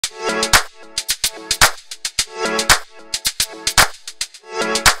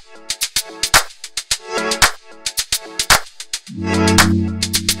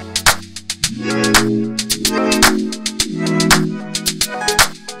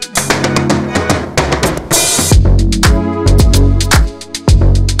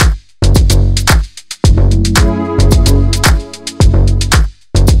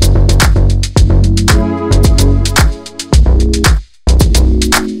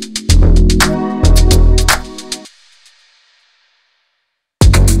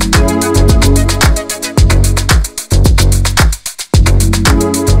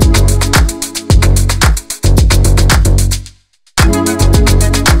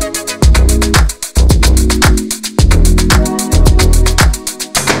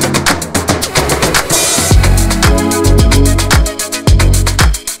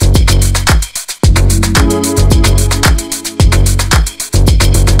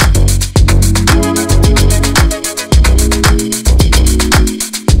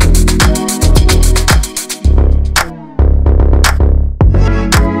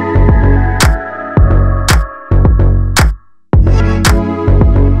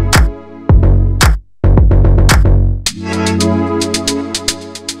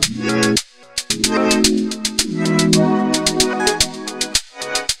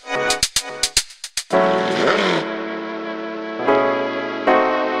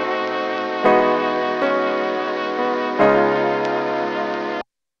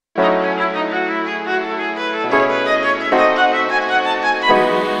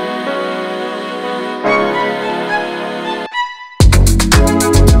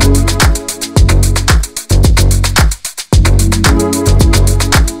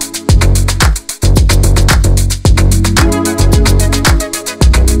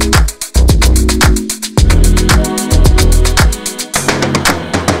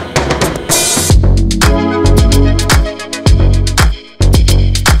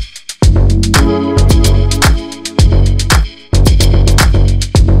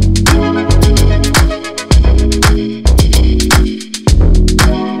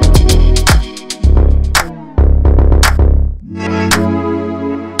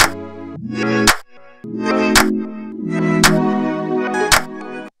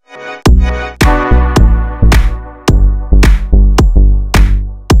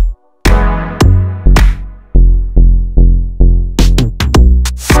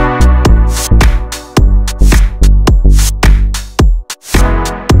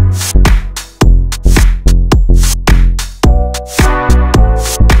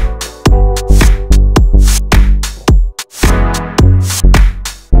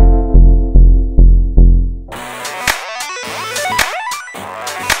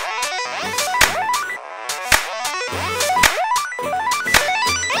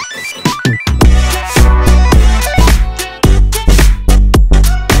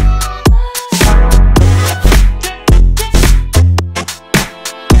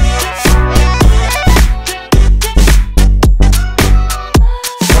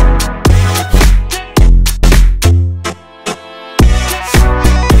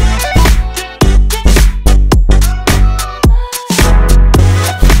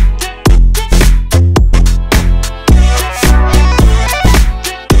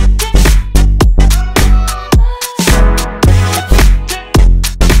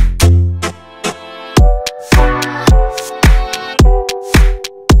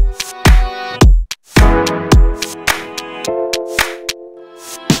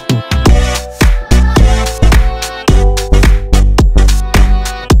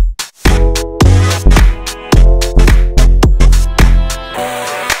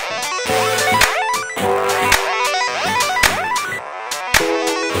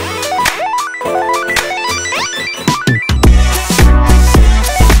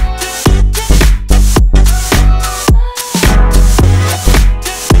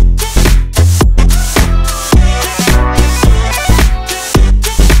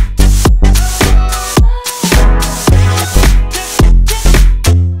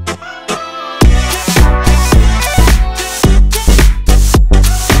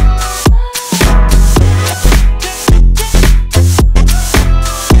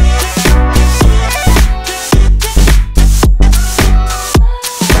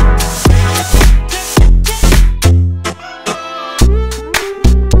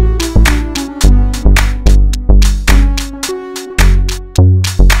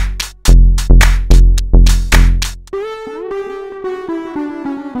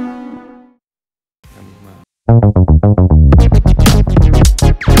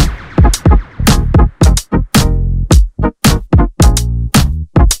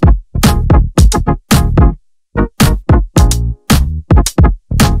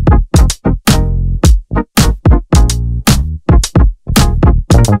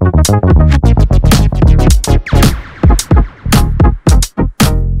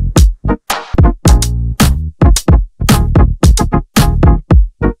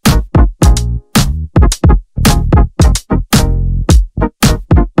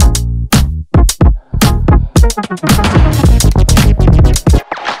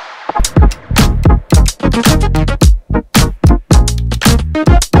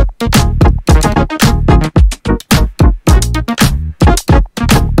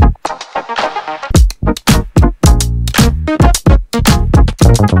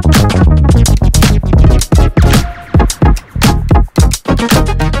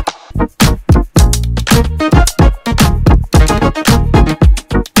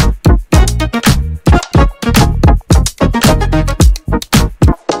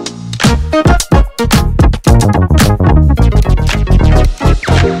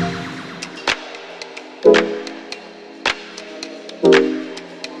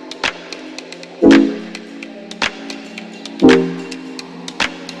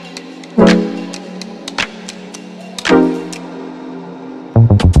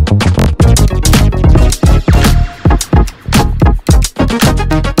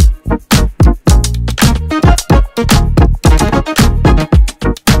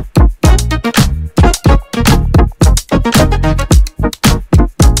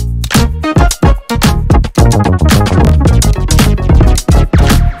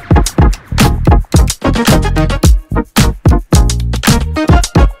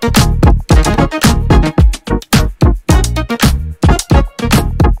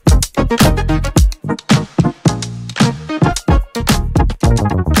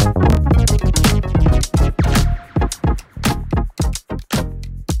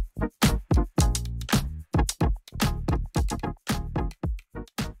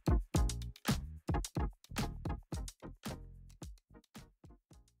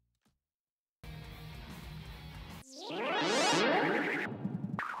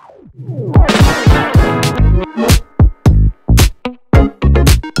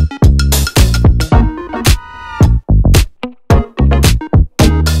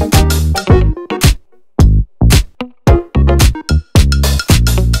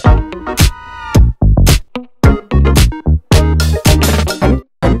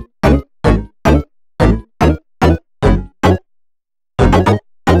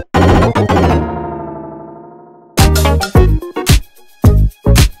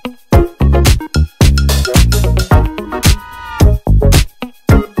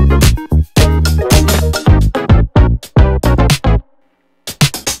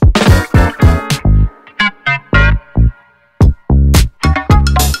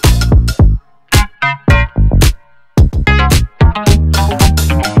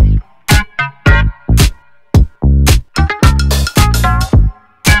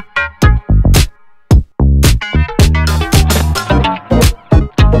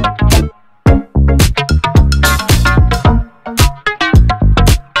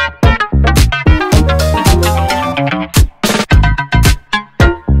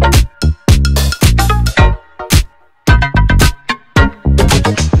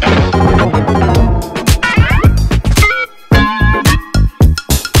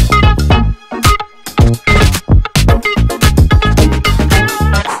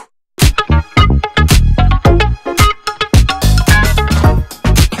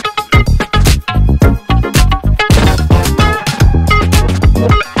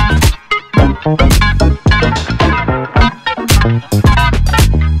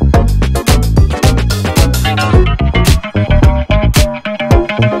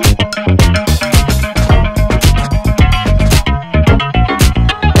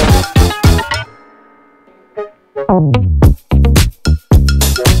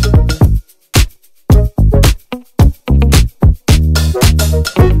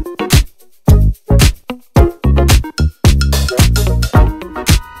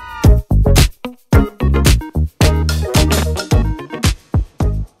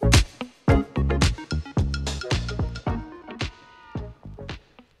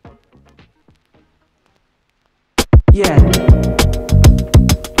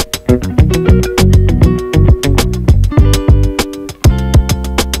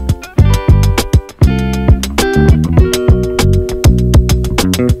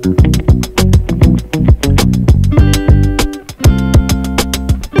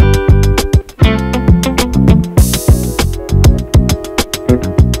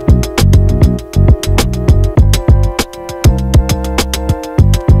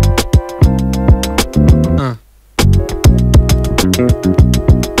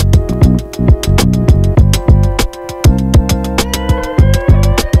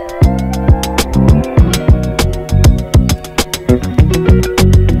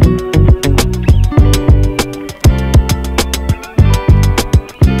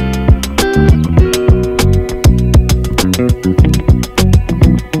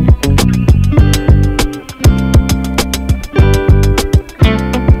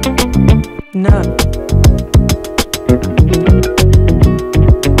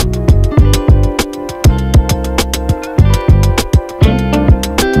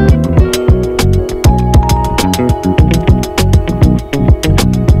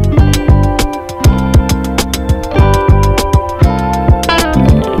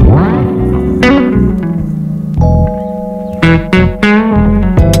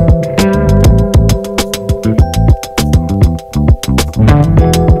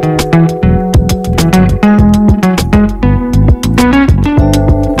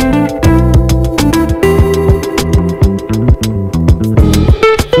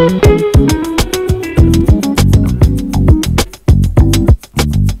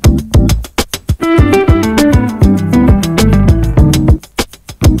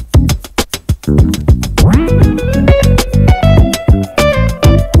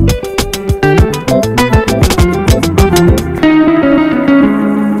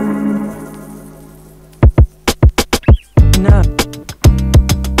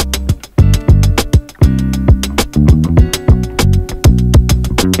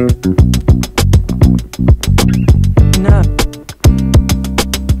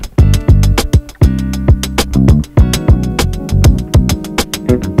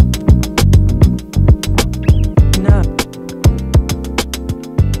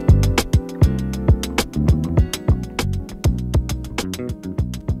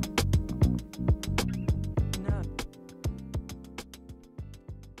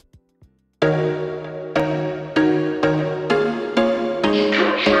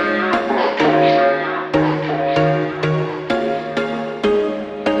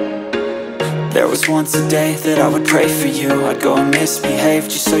There was once a day that I would pray for you. I'd go and misbehave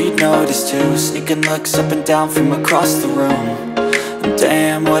just so you'd notice too. Sneaking looks up and down from across the room. And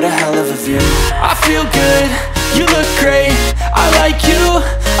damn, what a hell of a view. I feel good, you look great, I like you,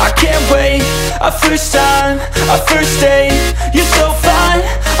 I can't wait. A first time, a first date. You're so fine,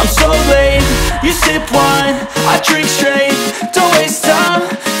 I'm so late. You sip wine, I drink straight. Don't waste time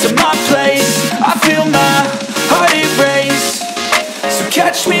to my place. I feel my heart erase. So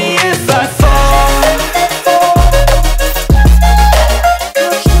catch me if I fall.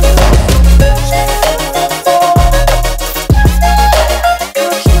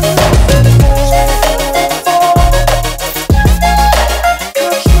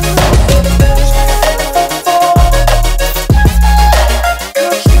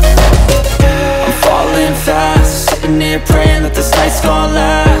 Praying that this night's gonna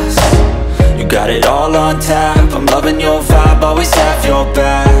last. You got it all on tap, I'm loving your vibe, always have your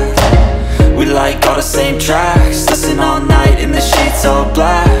back. We like all the same tracks, listen all night in the sheets all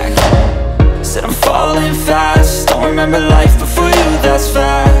black. Said I'm falling fast, don't remember life before you, that's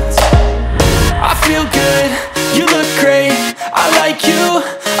fact. I feel good, you look great, I like you,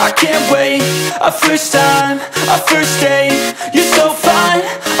 I can't wait. A first time, a first date. You're so fine,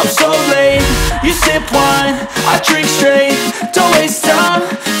 I'm so late. You sip wine, I drink straight. Don't waste time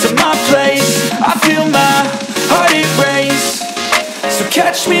to my place. I feel my heart erase. So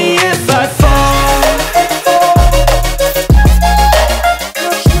catch me if I fall.